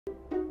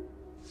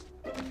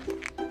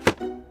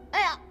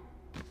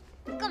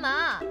干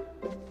嘛？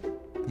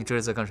你这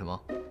是在干什么？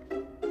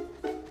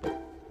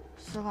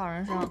思考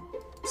人生。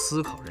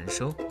思考人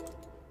生？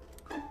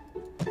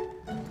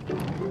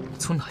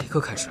从哪一刻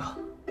开始啊？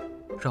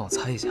让我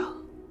猜一下。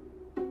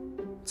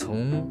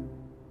从，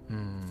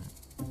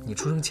你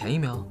出生前1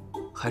秒，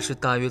还是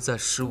大约在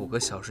15个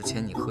小时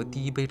前你喝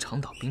第1杯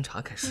长岛冰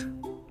茶开始？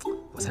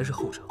我猜是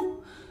后者，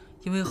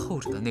因为后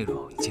者的内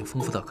容已经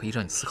丰富到可以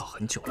让你思考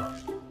很久了。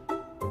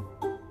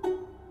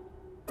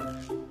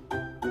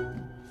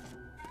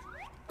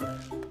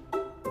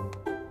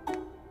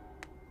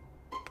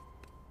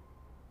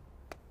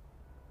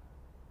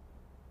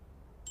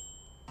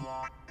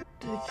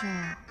 队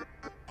长，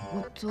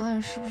我昨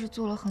晚是不是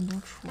做了很多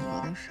出格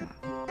的事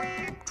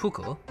儿？出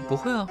格？不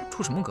会啊，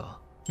出什么格？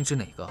你指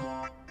哪个？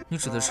你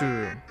指的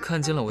是看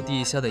见了我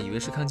地下的，以为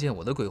是看见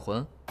我的鬼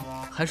魂，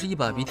还是一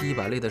把鼻涕一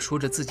把泪的说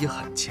着自己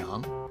很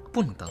强，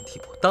不能当替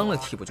补，当了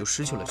替补就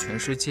失去了全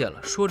世界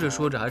了？说着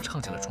说着还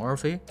唱起了《虫儿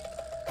飞》。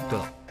对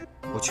了，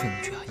我劝你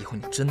一句啊，以后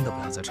你真的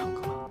不要再唱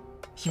歌了，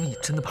因为你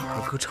真的把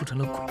儿歌唱成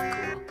了鬼歌。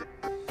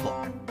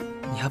哦，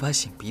你还把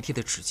擤鼻涕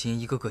的纸巾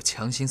一个个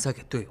强行塞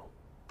给队友。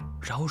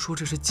 然后说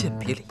这是鉴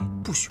别礼，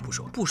不许不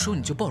收，不收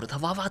你就抱着它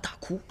哇哇大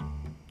哭，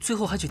最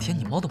后还去舔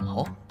你猫的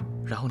毛，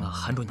然后呢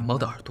含住你猫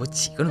的耳朵，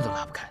几个人都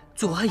拉不开，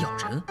最后还咬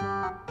人。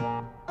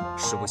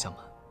实不相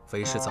瞒，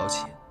为师早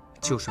起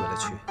就是为了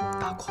去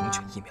打狂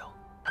犬疫苗。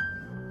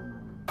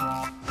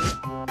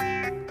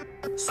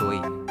所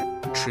以，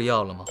吃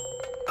药了吗？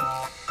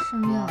什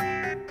么药？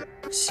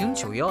醒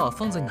酒药啊，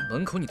放在你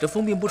门口，你这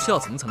疯病不吃药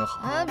怎么才能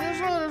好？哎，别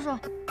说了，别说了，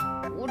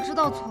我知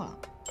道错了。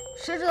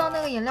 谁知道那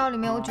个饮料里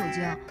面有酒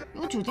精？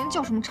有酒精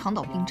叫什么长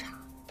岛冰茶？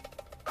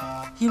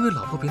因为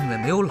老婆饼里面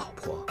没有老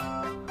婆，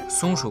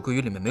松鼠桂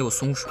鱼里面没有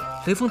松鼠，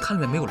雷峰塔里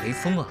面没有雷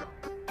锋啊，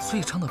所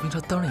以长岛冰茶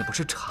当然也不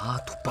是茶，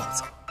土包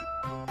子。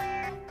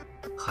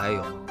还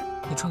有，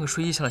你穿个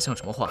睡衣下来像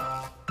什么话？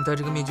你戴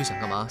这个面具想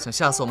干嘛？想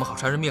吓死我们好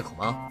杀人灭口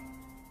吗？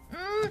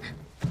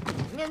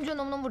面具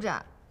能不能不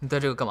摘？你戴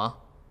这个干嘛？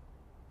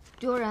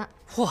丢人！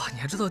哇，你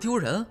还知道丢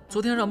人？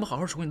昨天让我们好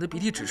好数你的鼻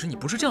涕指示，你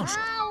不是这样说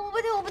的。 我不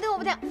听，我不听，我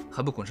不听！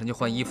还不滚上去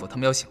换衣服？他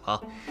们要醒了。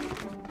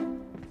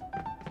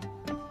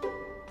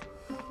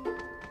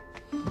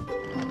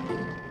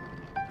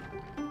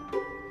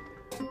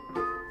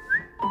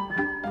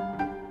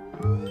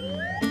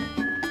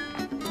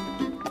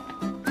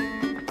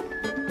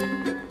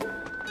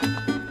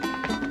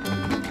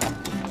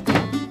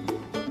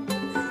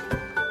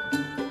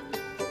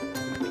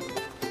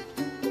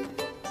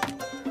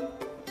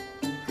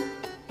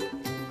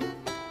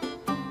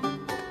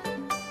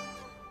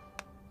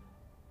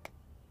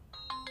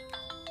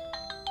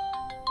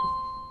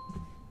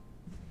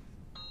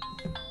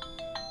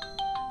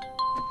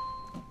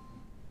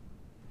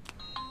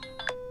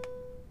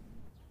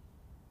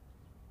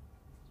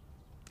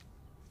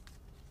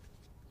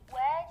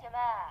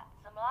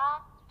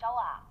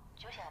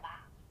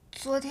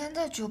昨天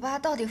在酒吧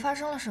到底发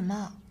生了什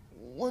么？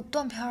我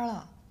断片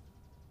了。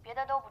别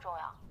的都不重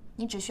要，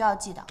你只需要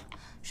记得，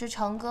是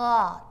成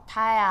哥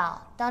他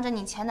呀，当着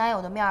你前男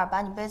友的面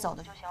把你背走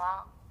的就行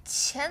了。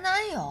前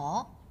男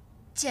友，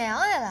简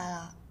阳也来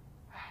了，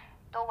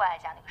都怪哀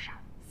家那个傻，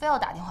非要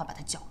打电话把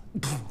他叫来。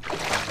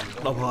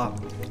老婆，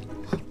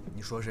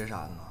你说谁傻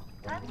呢？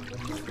哎，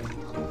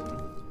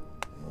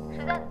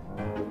谁在？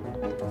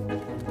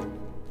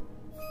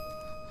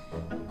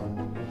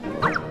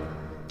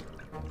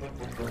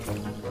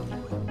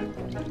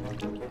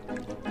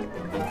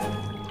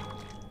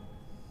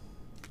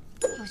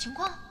 有情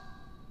况。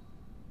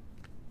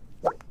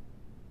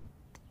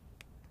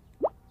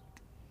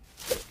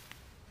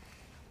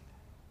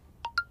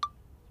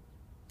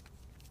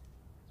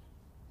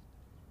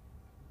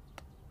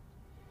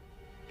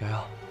瑶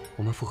瑶，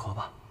我们复合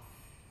吧。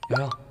瑶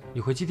瑶，你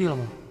回基地了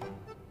吗？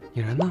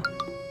你人呢？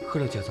喝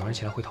了酒早上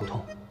起来会头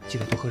痛，记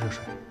得多喝热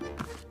水。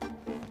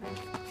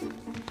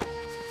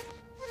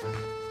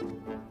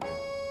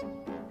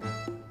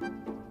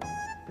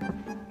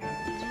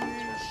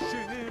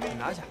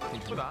 拿下，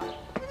不拿。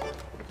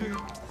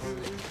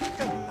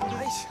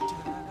拿一下，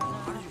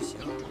拿着就行。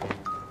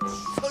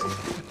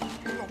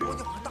老婆，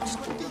你把大傻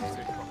逼！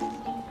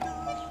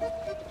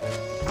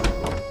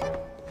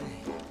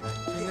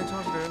今天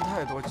超市的人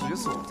太多，急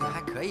死我。这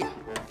还可以啊，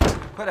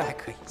快点还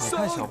可以。你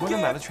看小姑娘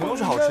买的全都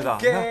是好吃的。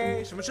你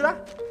看什么吃的？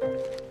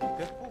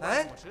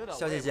哎，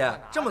小姐姐，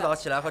这么早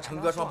起来和成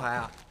哥双排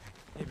啊？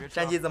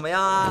战绩怎么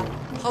样啊？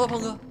好了，胖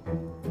哥。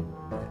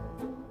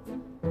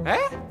哎，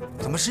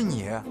怎么是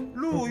你？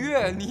 陆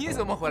月，你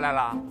怎么回来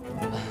了？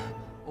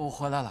我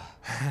回来了。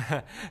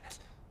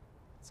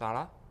咋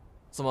了？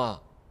怎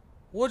么？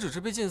我只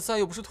是被禁赛，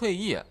又不是退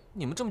役，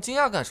你们这么惊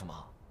讶干什么？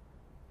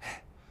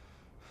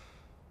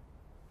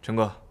陈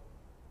哥，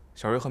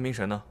小瑞和明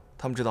神呢？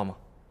他们知道吗？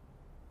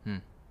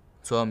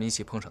昨晚我们一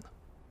起碰上的。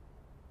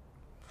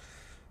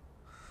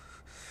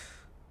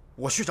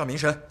我去找明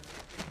神。